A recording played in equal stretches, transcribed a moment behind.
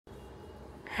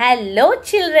Hello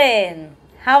children,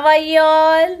 how are you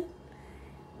all?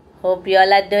 Hope you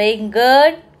all are doing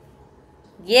good.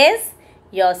 Yes,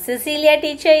 your Cecilia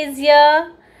teacher is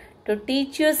here to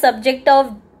teach you subject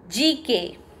of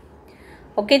GK.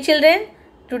 Okay children,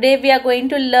 today we are going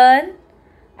to learn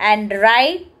and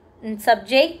write in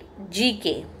subject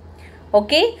GK.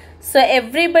 Okay, so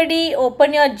everybody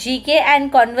open your GK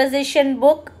and conversation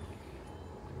book.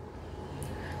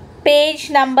 Page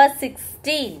number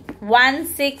 16,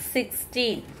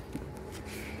 1616.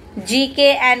 GK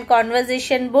and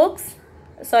conversation book,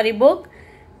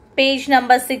 page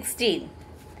number 16.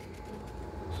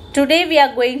 Today we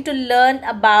are going to learn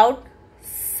about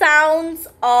sounds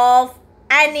of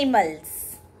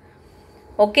animals.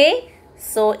 Okay,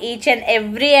 so each and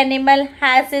every animal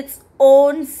has its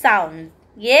own sound.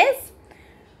 Yes,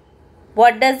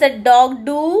 what does a dog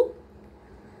do?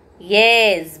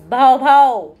 Yes, bhaw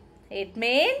bhaw. It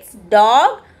means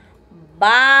dog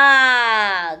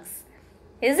barks,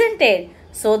 isn't it?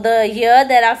 So here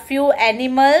there are few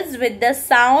animals with the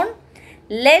sound.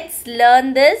 Let's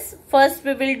learn this. First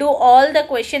we will do all the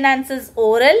question answers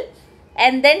oral,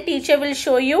 and then teacher will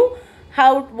show you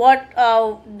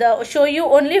show you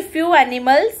only few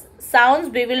animals sounds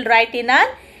we will write in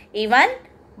our even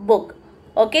book.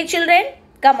 Okay children,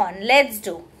 come on, let's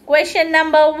do. Question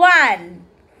number 1.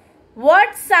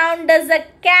 What sound does a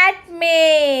cat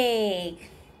make?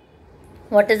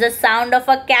 What is the sound of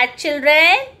a cat,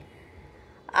 children?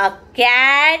 A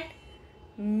cat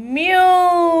mews.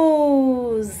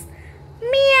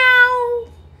 Meow.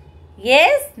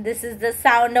 Yes, this is the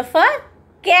sound of a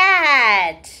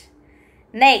cat.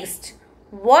 Next,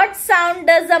 what sound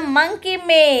does a monkey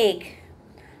make?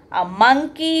 A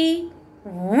monkey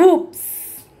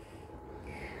whoops.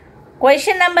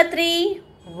 Question number 3.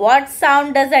 What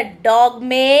sound does a dog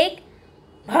make?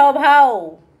 Bhaw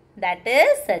bhaw. That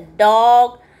is, a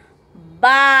dog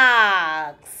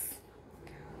barks.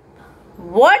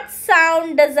 What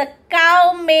sound does a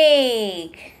cow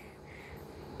make?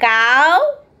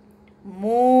 Cow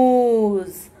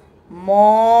moos. Moo.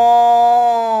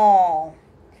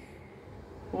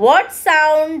 What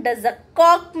sound does a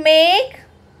cock make?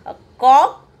 A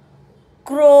cock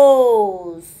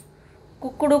crows.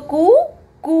 Kukuduku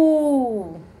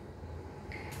coo.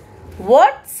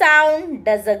 What sound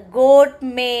does a goat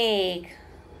make?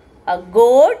 A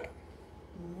goat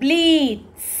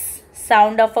bleats.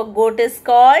 Sound of a goat is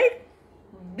called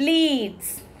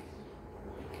bleats.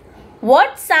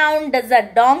 What sound does a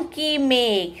donkey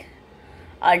make?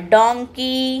 A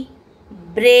donkey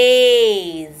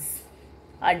brays.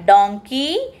 A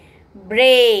donkey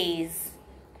brays.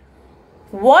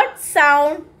 What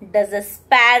sound does a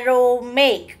sparrow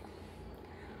make?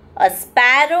 A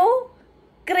sparrow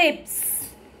creeps.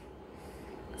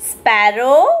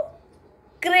 Sparrow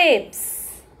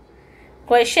creeps.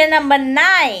 Question number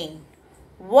 9.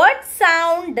 What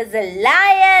sound does a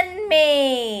lion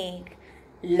make?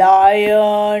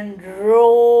 Lion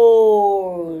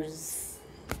roars.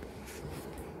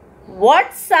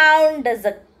 What sound does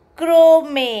a crow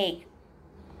make?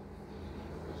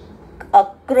 A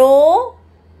crow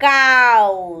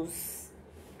cows.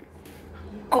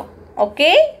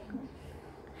 Okay.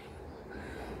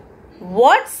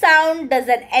 What sound does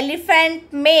an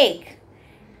elephant make?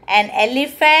 An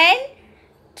elephant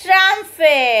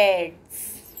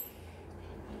trumpets.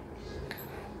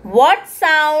 What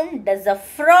sound does a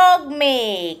frog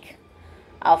make?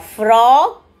 A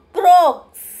frog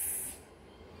croaks.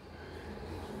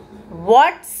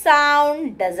 What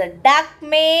sound does a duck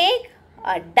make?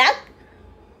 A duck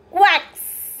quacks.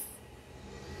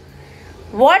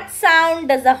 What sound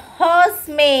does a horse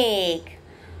make?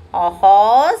 A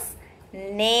horse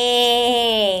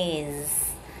neighs.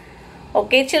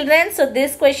 Okay children, so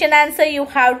this question answer you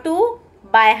have to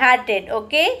by heart it.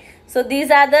 Okay, so these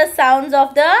are the sounds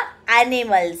of the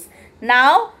animals.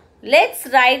 Now let's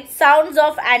write sounds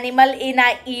of animal in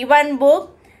a even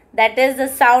book. That is the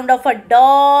sound of a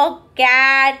dog,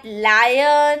 cat,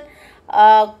 lion,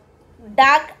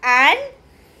 duck and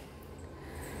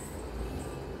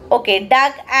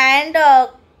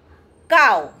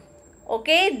cow.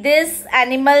 Okay, these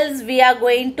animals we are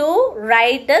going to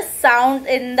write the sound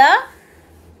in the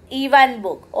even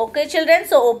book. Okay children,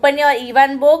 so open your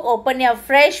even book, open your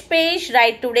fresh page,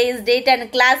 write today's date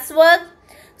and classwork.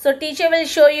 So teacher will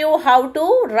show you how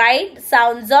to write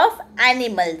sounds of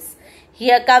animals.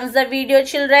 Here comes the video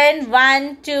children.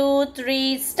 1, 2,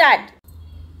 3, start.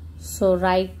 So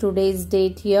write today's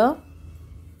date here.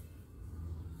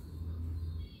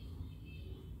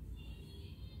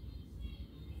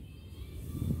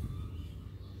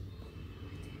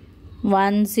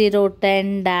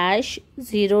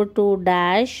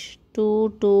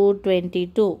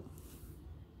 1010-02-2222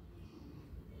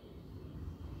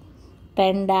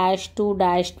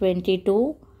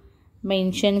 10-2-22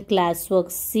 mention classwork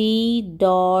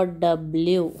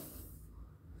C.W.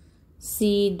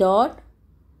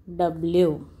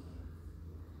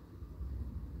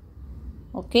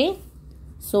 Okay,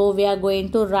 so we are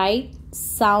going to write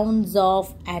sounds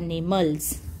of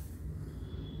animals.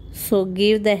 So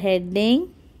give the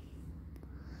heading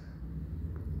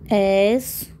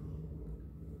SOUNDS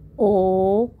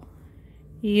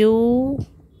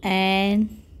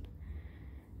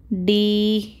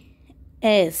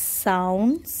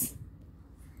sounds.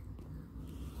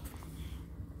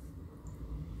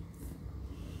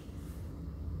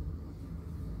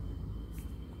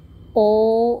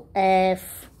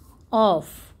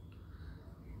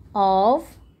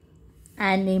 Of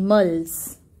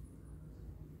animals.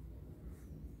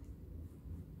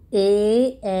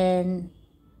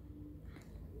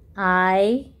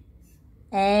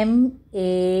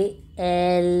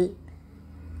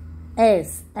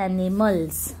 ANIMALS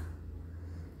animals.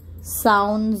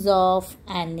 Sounds of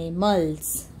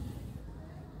animals.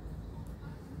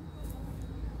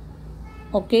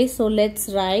 Okay, so let's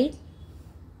write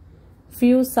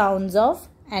few sounds of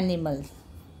animals.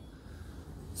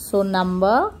 So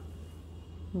number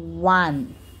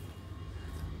 1.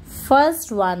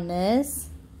 First one is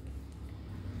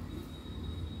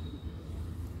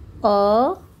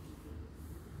a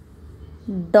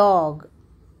dog.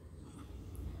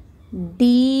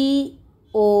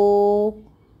 D-O-G,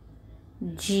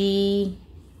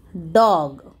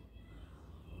 dog.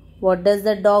 What does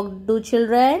the dog do,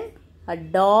 children? A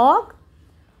dog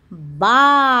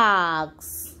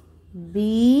barks.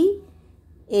 B-A-R-K-S,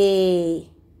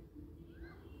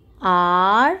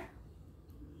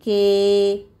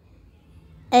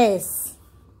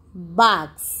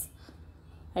 barks.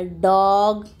 A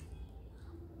dog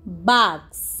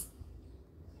barks.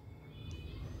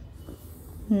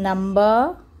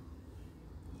 Number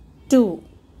 2.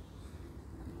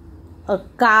 A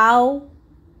cow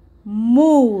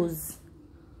moos.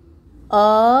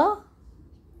 A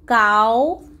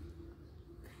cow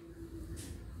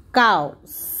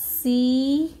C-O-W,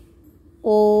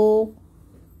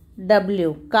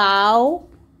 cow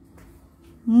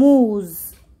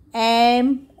moos.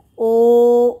 M-O-O-S,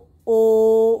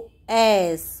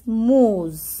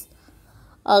 moos.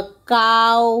 A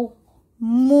cow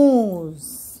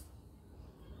moos.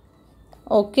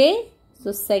 Okay,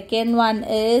 so second one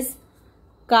is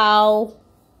cow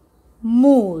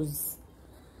moos.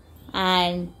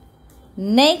 And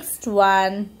next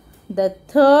one, the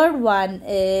third one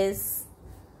is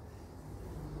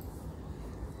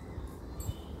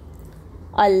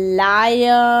a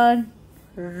lion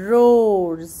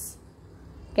roars.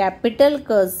 Capital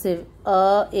cursive,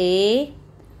 a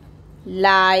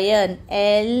lion,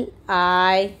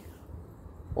 L-I-O-N,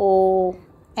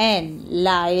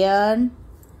 lion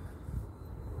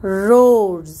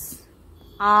roars.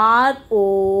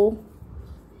 R-O-A-R-S,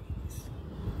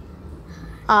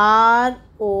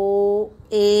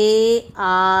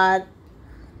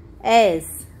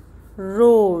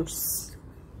 roars.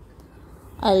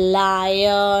 A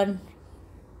lion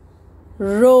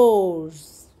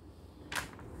roars.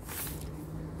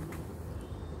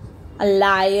 A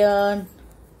lion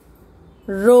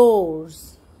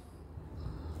roars.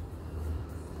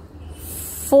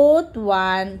 Fourth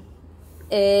one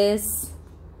is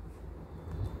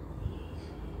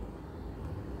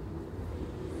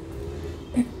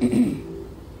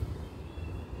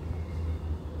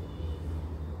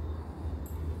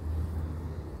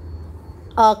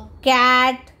a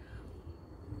cat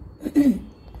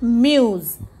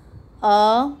mews.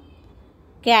 A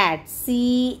cat,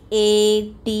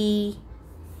 C-A-T,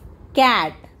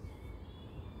 cat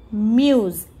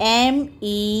mews,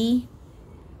 M-E-W-S,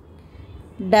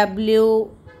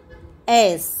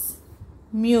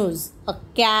 mews. A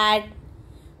cat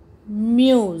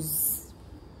mews.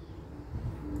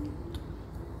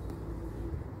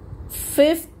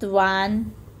 Fifth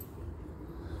one,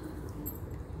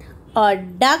 a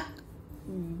duck,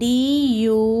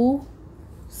 D-U-C-K,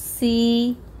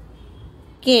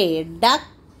 duck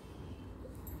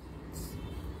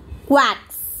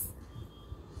quacks.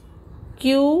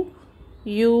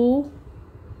 Q-U-A-C-K-S,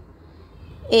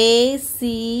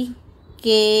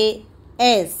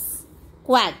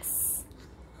 quacks.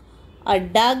 A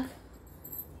duck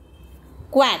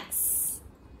quacks.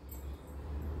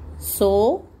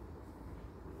 So,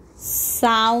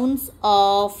 sounds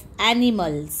of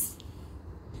animals.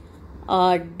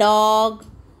 A dog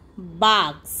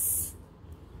barks.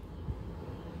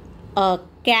 A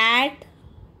cat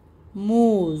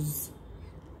moves.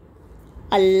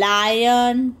 A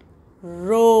lion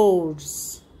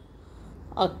roars.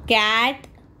 A cat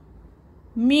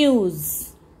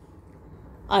mews.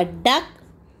 A duck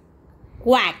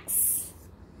quacks.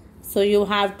 So you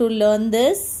have to learn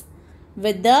this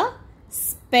with the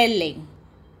spelling.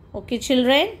 Okay,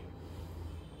 children?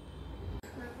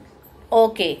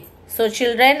 Okay. So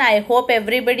children, I hope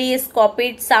everybody is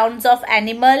copied sounds of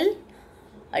animal.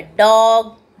 A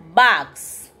dog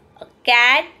barks. A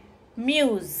cat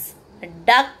mews. A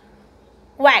duck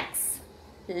quacks.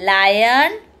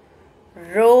 Lion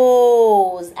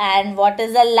roars. And what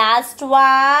is the last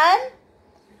one?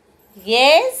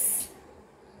 Yes.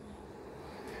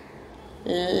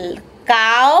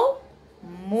 Cow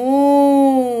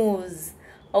moves.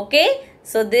 Okay.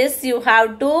 So this you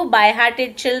have to by heart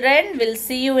it, children. We'll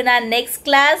see you in our next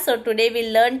class. So today we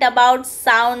learnt about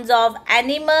sounds of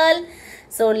animal.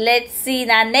 So let's see in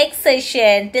our next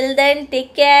session. Till then,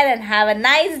 take care and have a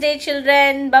nice day,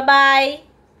 children. Bye-bye.